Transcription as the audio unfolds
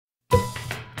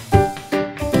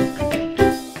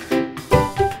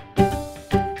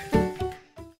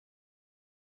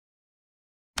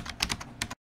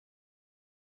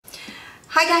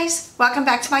Hi guys, welcome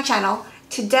back to my channel.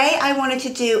 Today I wanted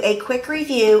to do a quick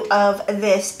review of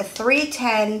this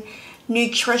 310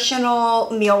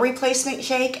 nutritional meal replacement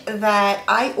shake that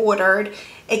I ordered.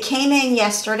 It came in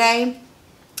yesterday.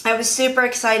 I was super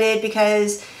excited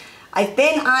because I've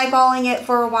been eyeballing it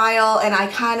for a while and I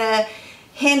kind of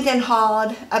hemmed and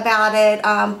hawed about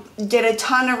it, did a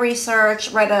ton of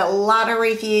research, read a lot of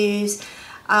reviews,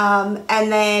 and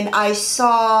then I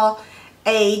saw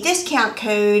a discount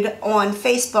code on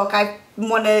Facebook. I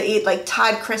want to eat like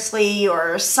Todd Chrisley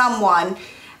or someone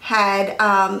had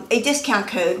a discount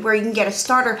code where you can get a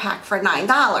starter pack for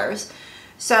 $9.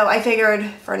 So I figured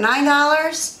for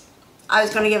 $9 I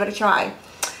was going to give it a try.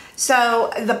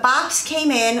 So the box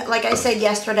came in, like I said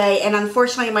yesterday, and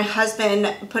unfortunately my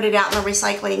husband put it out in the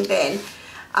recycling bin.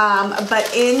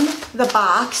 But in the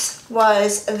box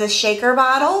was the shaker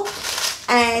bottle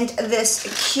and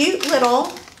this cute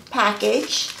little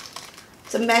package.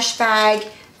 It's a mesh bag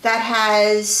that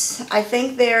has, I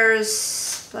think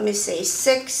there's, let me see,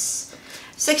 six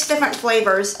different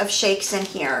flavors of shakes in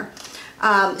here.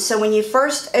 So when you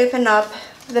first open up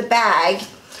the bag,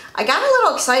 I got a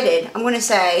little excited, I'm going to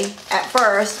say, at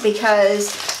first,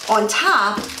 because on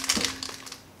top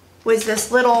was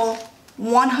this little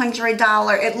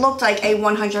 $100, it looked like a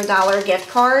 $100 gift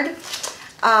card.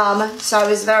 So I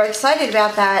was very excited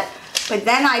about that. But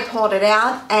then I pulled it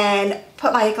out and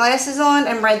put my glasses on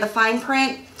and read the fine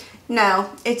print. No,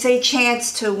 it's a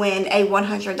chance to win a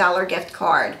 $100 gift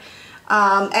card.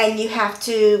 And you have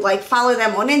to like follow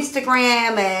them on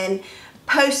Instagram and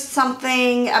post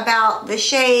something about the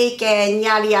shake and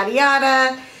yada yada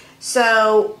yada.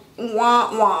 So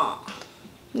wah wah.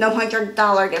 No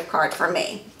 $100 gift card for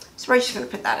me. So we're just going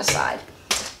to put that aside.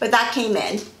 But that came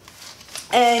in.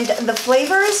 And the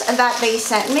flavors that they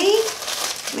sent me,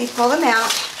 let me pull them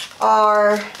out,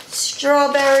 are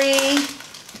strawberry.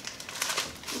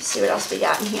 Let's see what else we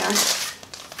got in here.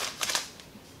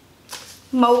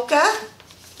 Mocha,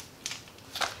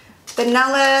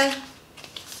 vanilla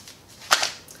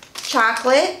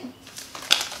chocolate,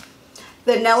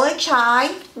 vanilla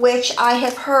chai, which I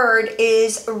have heard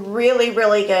is really,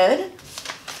 really good,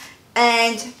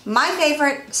 and my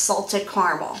favorite, salted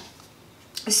caramel.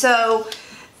 So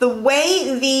the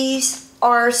way these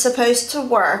are supposed to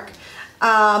work,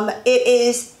 it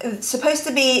is supposed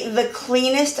to be the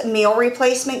cleanest meal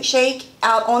replacement shake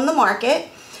out on the market.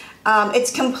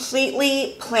 It's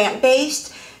completely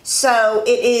plant-based, so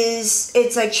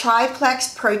it's a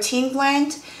triplex protein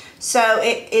blend. So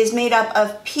it is made up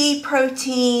of pea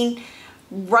protein,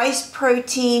 rice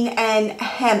protein, and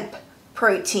hemp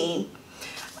protein.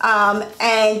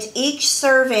 And each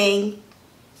serving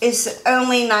is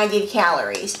only 90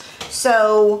 calories.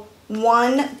 So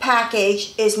one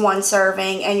package is one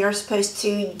serving, and you're supposed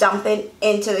to dump it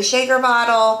into the shaker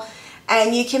bottle,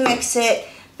 and you can mix it,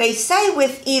 they say,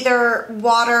 with either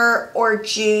water or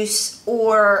juice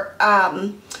or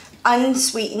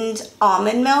unsweetened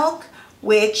almond milk,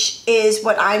 which is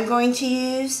what I'm going to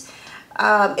use.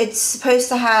 It's supposed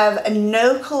to have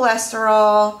no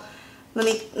cholesterol. Let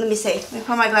me see. Let me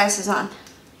put my glasses on.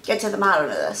 Get to the bottom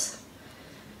of this.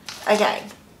 Okay.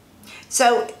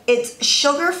 So it's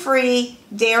sugar-free,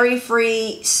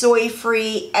 dairy-free,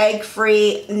 soy-free,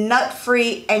 egg-free,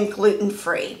 nut-free, and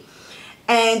gluten-free.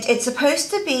 And it's supposed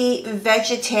to be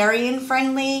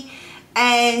vegetarian-friendly,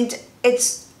 and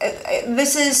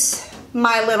this is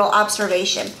my little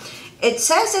observation. It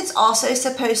says it's also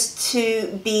supposed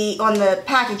to be, on the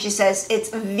package it says it's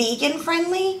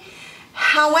vegan-friendly.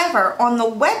 However, on the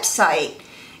website,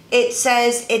 it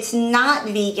says it's not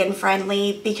vegan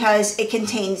friendly because it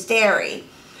contains dairy.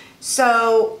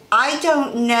 So I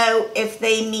don't know if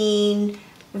they mean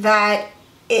that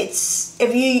if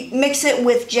you mix it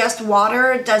with just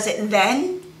water, does it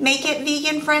then make it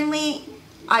vegan friendly?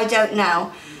 I don't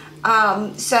know.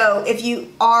 So if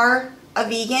you are a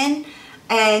vegan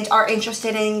and are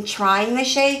interested in trying the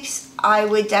shakes, I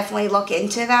would definitely look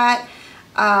into that.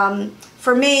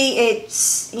 For me,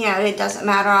 it's, you know, it doesn't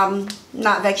matter. I'm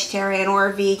not vegetarian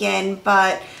or vegan,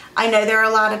 but I know there are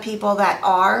a lot of people that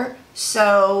are.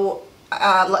 So,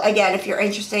 again, if you're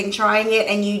interested in trying it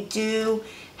and you do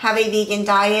have a vegan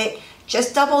diet,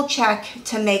 just double check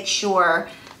to make sure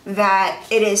that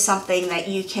it is something that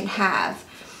you can have.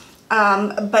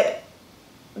 But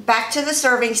back to the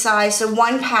serving size. So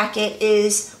one packet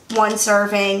is one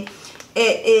serving.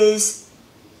 It is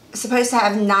supposed to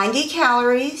have 90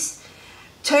 calories.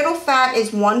 Total fat is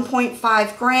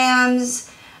 1.5 grams.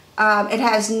 It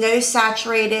has no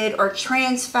saturated or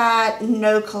trans fat,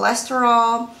 no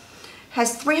cholesterol.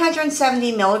 Has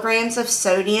 370 milligrams of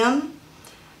sodium,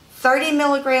 30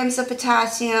 milligrams of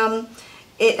potassium.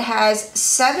 it has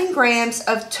 7 grams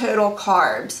of total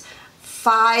carbs,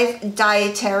 5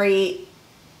 dietary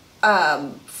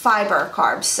fiber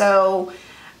carbs. So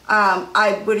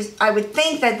I would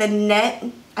think that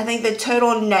the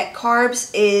total net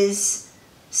carbs is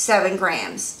 7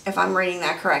 grams, if I'm reading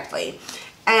that correctly,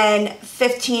 and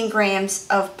 15 grams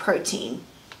of protein.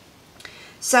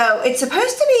 So it's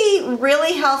supposed to be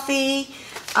really healthy.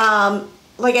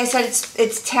 Like I said,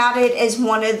 it's touted as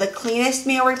one of the cleanest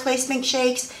meal replacement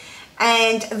shakes.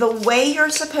 And the way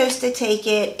you're supposed to take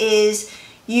it is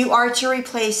you are to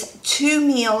replace 2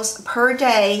 meals per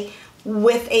day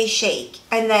with a shake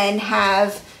and then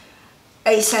have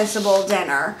a sensible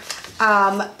dinner.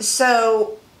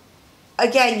 So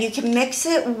again, you can mix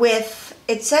it with,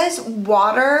 it says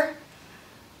water,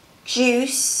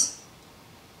 juice,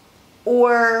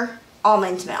 or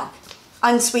almond milk,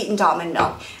 unsweetened almond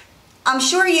milk. I'm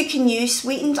sure you can use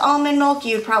sweetened almond milk.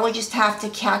 You'd probably just have to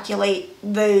calculate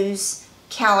those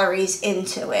calories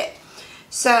into it.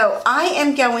 So I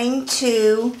am going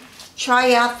to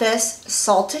try out this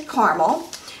salted caramel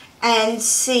and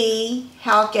see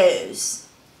how it goes.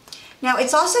 Now,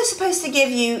 it's also supposed to give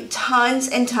you tons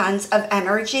and tons of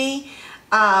energy.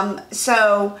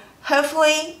 So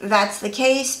hopefully that's the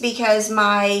case, because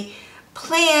my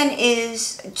plan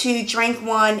is to drink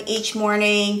one each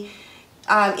morning,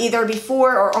 either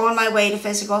before or on my way to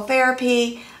physical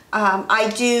therapy.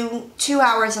 I do 2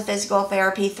 hours of physical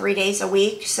therapy 3 days a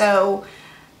week, so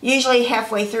usually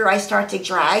halfway through I start to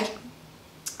drag.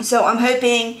 So I'm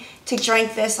hoping to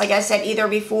drink this, like I said, either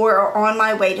before or on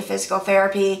my way to physical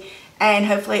therapy, and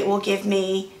hopefully it will give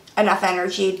me enough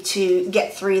energy to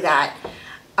get through that.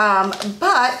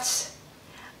 But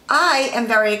I am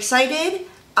very excited.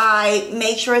 I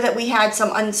made sure that we had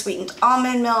some unsweetened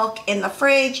almond milk in the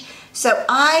fridge, so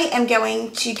I am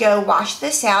going to go wash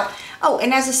this out. Oh,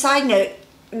 and as a side note,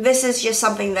 this is just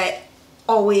something that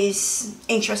always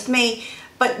interests me,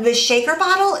 but the shaker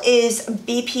bottle is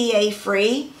BPA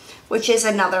free, which is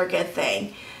another good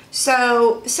thing.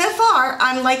 So far,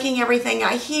 I'm liking everything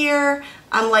I hear.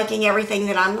 I'm liking everything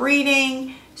that I'm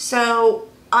reading. So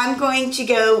I'm going to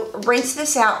go rinse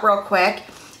this out real quick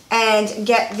and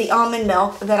get the almond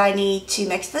milk that I need to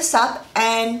mix this up,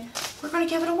 and we're going to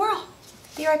give it a whirl.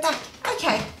 Be right back.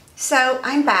 Okay, so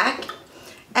I'm back,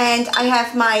 and I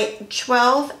have my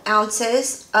 12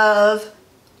 ounces of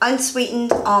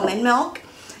unsweetened almond milk,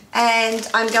 and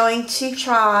I'm going to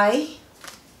try,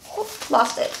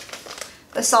 lost it,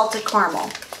 the salted caramel.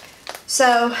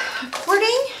 So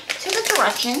according to the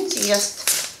directions, you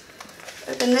just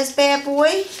open this bad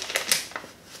boy.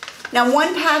 Now,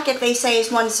 1 packet, they say, is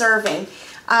 1 serving.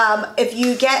 If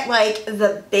you get like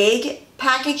the big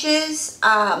packages,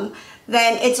 then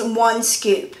it's 1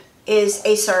 scoop is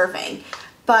a serving.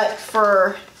 But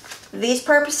for these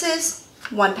purposes,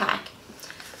 1 pack.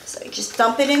 So you just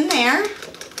dump it in there.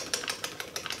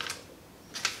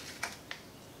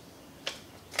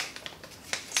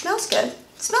 Smells good.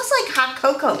 It smells like hot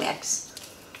cocoa mix.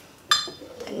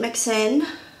 And mix in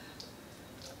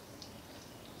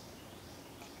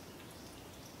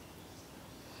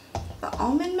the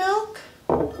almond milk.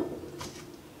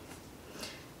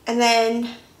 And then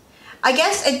I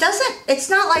guess it's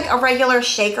not like a regular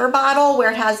shaker bottle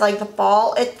where it has like the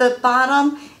ball at the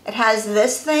bottom. It has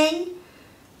this thing.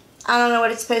 I don't know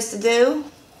what it's supposed to do,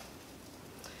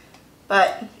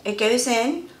 but it goes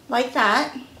in like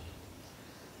that.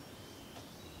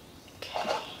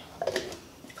 Okay.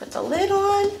 Put the lid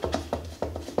on.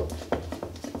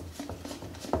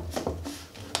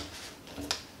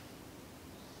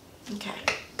 Okay.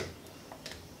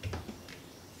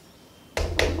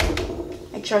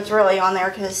 Make sure it's really on there,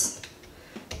 because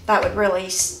that would really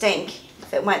stink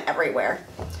if it went everywhere.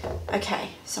 Okay,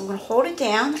 so I'm going to hold it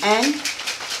down and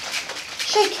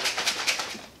shake.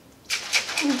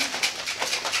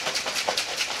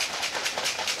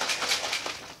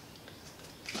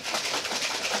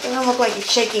 Doesn't look like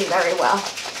it's shaking very well.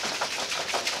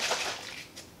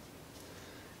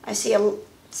 I see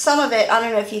some of it, I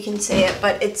don't know if you can see it,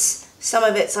 but some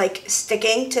of it's like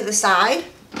sticking to the side.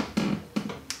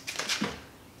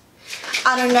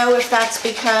 I don't know if that's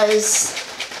because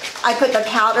I put the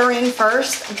powder in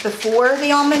first before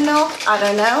the almond milk. I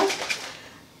don't know.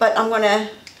 But I'm going to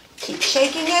keep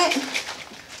shaking it.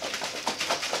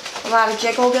 A lot of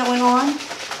jiggle going on.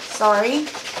 Sorry.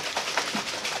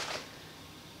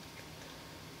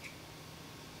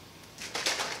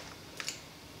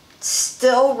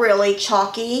 Still really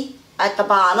chalky at the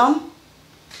bottom.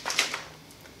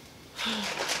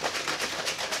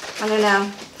 I don't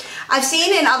know. I've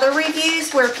seen in other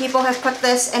reviews where people have put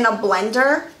this in a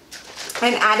blender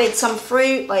and added some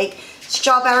fruit like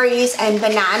strawberries and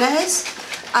bananas.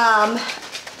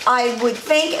 I would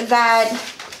think that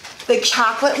the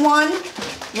chocolate one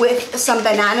with some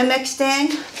banana mixed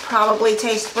in probably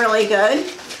tastes really good.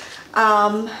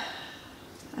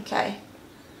 Okay.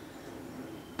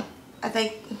 I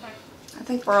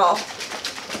think we're all,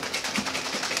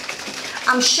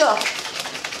 I'm shook.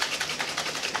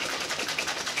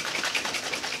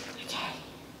 Okay.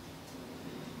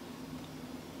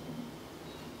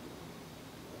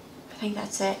 I think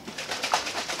that's it.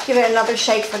 Give it another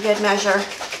shake for good measure.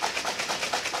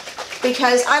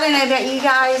 Because I don't know about you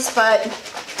guys, but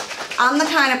I'm the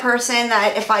kind of person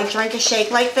that if I drink a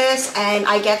shake like this and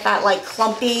I get that like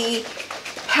clumpy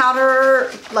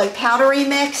powder, like powdery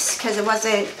mix, because it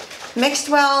wasn't mixed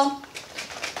well,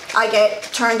 I get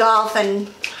turned off and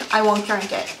I won't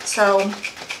drink it. So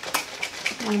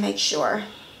let me make sure.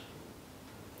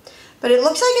 But it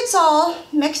looks like it's all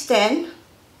mixed in.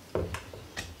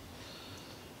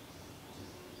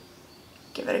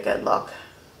 Give it a good look.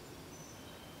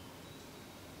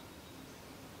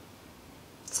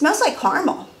 It smells like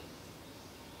caramel.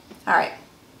 All right,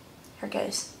 here it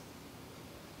goes.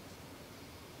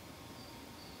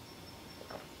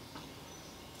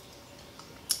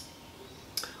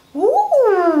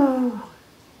 Ooh,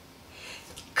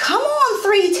 come on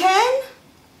 310.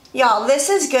 Y'all, this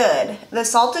is good. The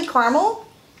salted caramel,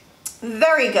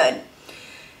 very good.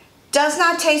 Does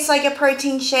not taste like a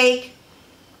protein shake.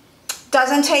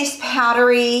 Doesn't taste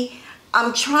powdery.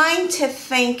 I'm trying to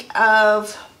think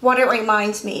of what it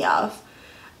reminds me of.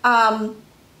 Almost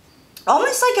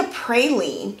like a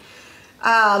praline.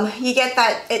 You get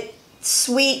that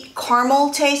sweet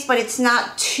caramel taste, but it's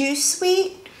not too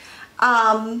sweet.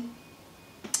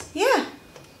 Yeah,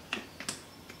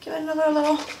 give it another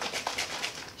little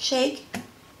shake.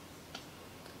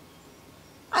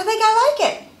 I think I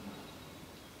like it.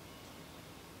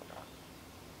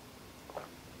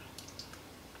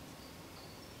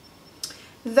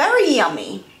 Very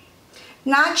yummy.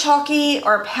 Not chalky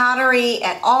or powdery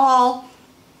at all.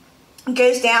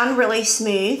 Goes down really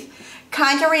smooth.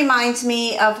 Kind of reminds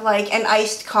me of like an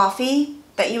iced coffee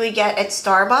that you would get at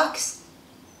Starbucks.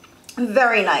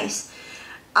 Very nice.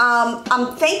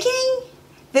 I'm thinking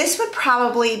this would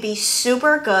probably be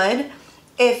super good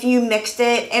if you mixed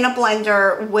it in a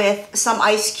blender with some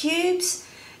ice cubes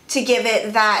to give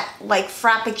it that like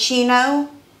frappuccino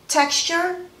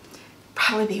texture.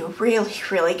 Probably be really,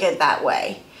 really good that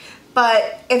way.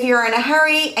 But if you're in a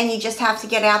hurry and you just have to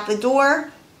get out the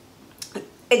door,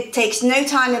 it takes no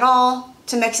time at all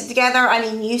to mix it together. I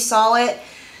mean, you saw it.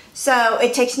 So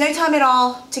it takes no time at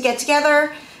all to get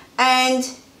together, and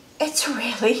it's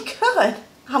really good.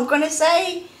 I'm gonna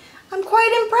say I'm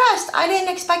quite impressed. I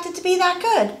didn't expect it to be that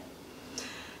good.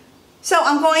 So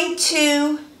I'm going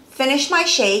to finish my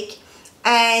shake,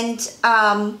 and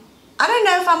I don't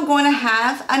know if I'm going to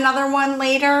have another one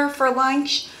later for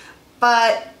lunch,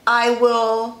 but I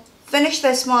will finish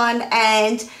this one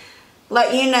and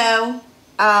let you know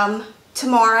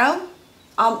tomorrow.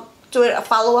 I'll do a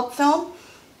follow-up film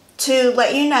to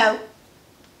let you know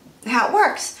how it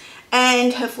works.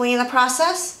 And hopefully in the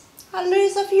process, I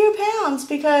lose a few pounds,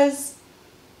 because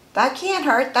that can't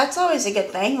hurt. That's always a good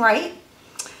thing, right?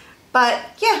 But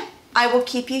yeah, I will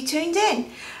keep you tuned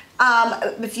in.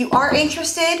 If you are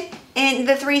interested in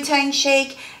the 310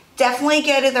 shake, definitely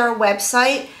go to their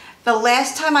website. The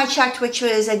last time I checked, which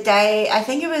was a day, I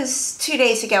think it was 2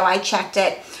 days ago I checked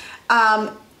it.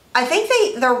 I think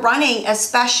they're running a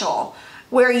special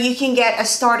where you can get a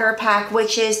starter pack,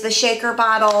 which is the shaker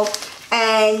bottle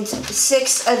and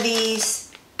 6 of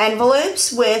these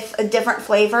envelopes with different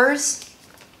flavors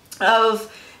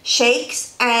of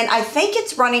shakes, and I think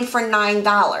it's running for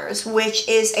 $9, which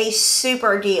is a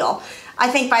super deal. I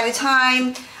think by the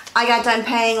time I got done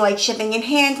paying like shipping and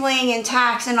handling and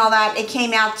tax and all that, it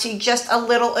came out to just a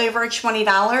little over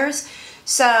 $20.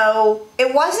 So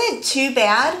it wasn't too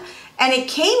bad, and it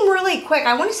came really quick.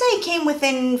 I want to say it came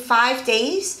within 5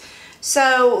 days,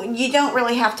 so you don't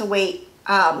really have to wait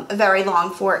very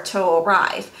long for it to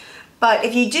arrive. But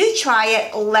if you do try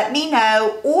it, let me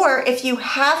know. Or if you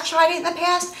have tried it in the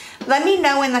past, let me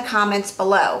know in the comments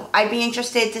below. I'd be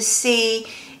interested to see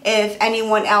if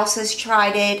anyone else has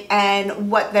tried it and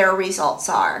what their results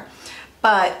are.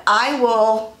 But I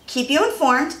will keep you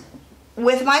informed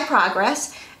with my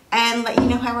progress and let you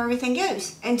know how everything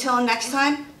goes. Until next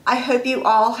time, I hope you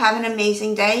all have an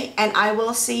amazing day, and I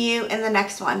will see you in the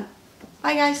next one.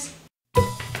 Bye guys.